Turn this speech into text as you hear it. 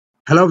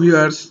Hello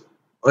viewers,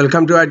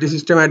 welcome to IT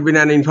System Admin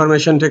and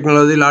Information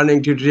Technology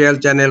Learning Tutorial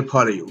channel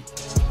for you.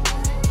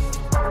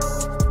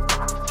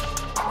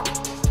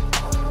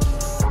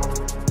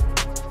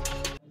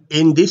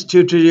 In this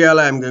tutorial,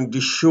 I am going to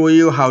show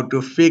you how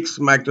to fix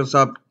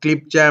Microsoft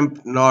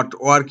Clipchamp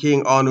not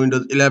working on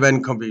Windows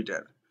 11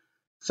 computer.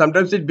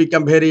 Sometimes it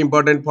becomes very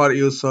important for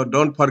you, so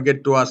don't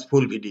forget to watch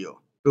full video.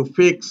 To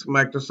fix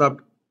Microsoft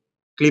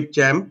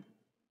Clipchamp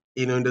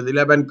in Windows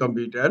 11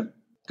 computer,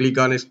 click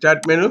on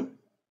Start menu,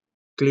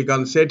 click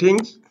on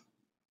Settings.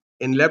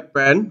 In left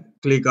pane,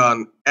 click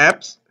on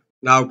Apps.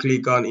 Now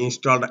click on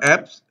Installed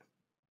Apps.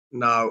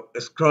 Now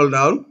scroll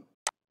down.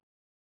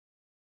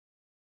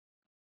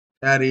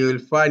 Here you will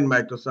find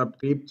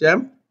Microsoft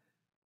Clipchamp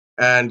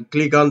and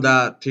click on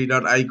the three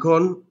dot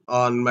icon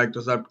on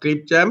Microsoft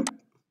Clipchamp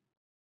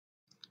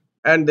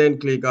and then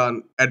click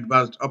on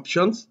Advanced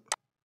Options.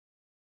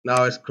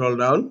 Now scroll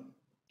down.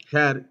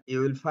 Here you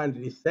will find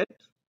Reset.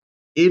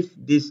 If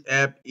this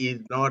app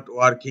is not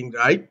working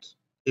right,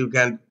 you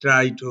can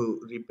try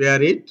to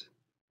repair it.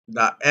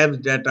 The app's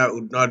data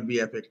would not be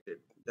affected.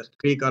 Just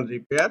click on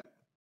Repair.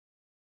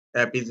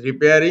 App is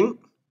repairing.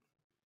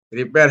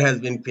 Repair has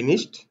been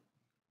finished.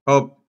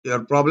 Hope your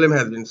problem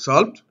has been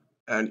solved.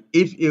 And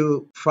if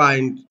you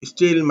find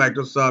still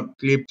Microsoft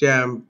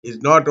Clipchamp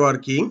is not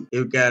working,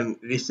 you can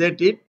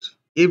reset it.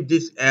 If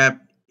this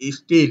app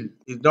is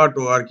not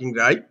working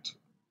right,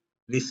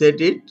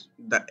 reset it.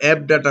 The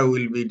app data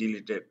will be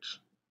deleted.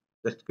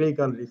 Just click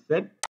on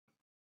Reset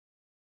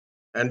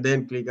and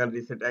then click on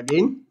Reset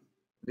again.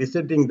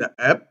 Resetting the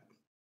app.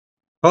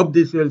 Hope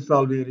this will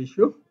solve your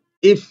issue.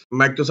 If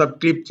Microsoft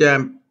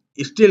Clipchamp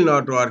is still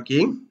not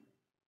working,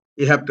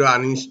 you have to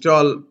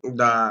uninstall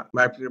the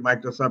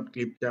Microsoft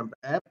Clipchamp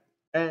app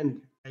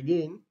and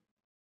again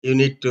you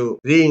need to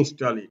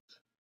reinstall it.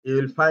 You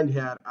will find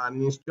here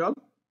uninstall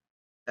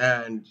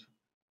and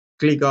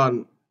click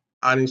on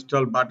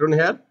uninstall button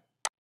here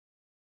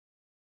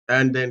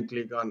and then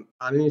click on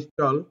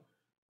uninstall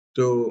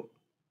to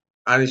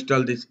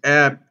uninstall this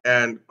app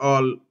and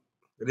all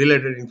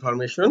related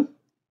information.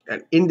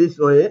 And in this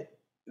way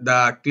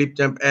the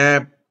Clipchamp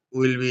app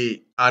will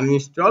be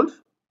uninstalled.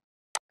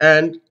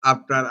 And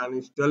after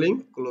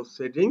uninstalling, close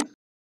settings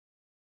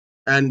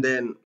and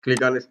then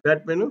click on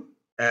Start menu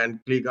and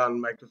click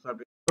on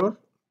Microsoft Store.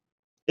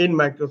 In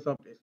Microsoft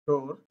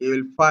Store, you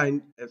will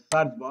find a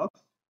search box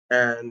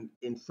and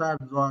in search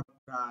box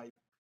type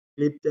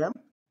Clipchamp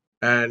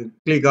and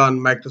click on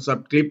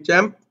Microsoft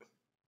Clipchamp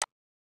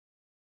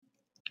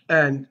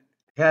and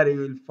here you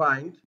will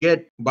find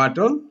Get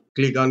button.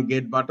 Click on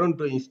Get button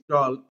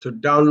to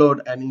download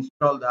and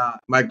install the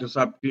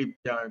Microsoft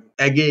Clipchamp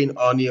again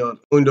on your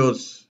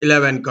Windows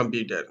 11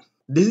 computer.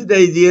 This is the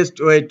easiest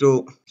way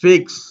to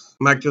fix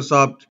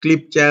Microsoft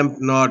Clipchamp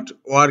not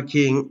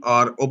working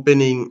or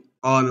opening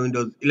on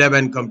Windows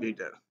 11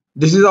 computer.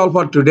 This is all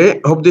for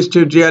today. Hope this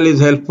tutorial is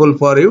helpful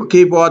for you.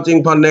 Keep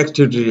watching for next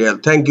tutorial.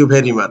 Thank you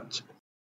very much.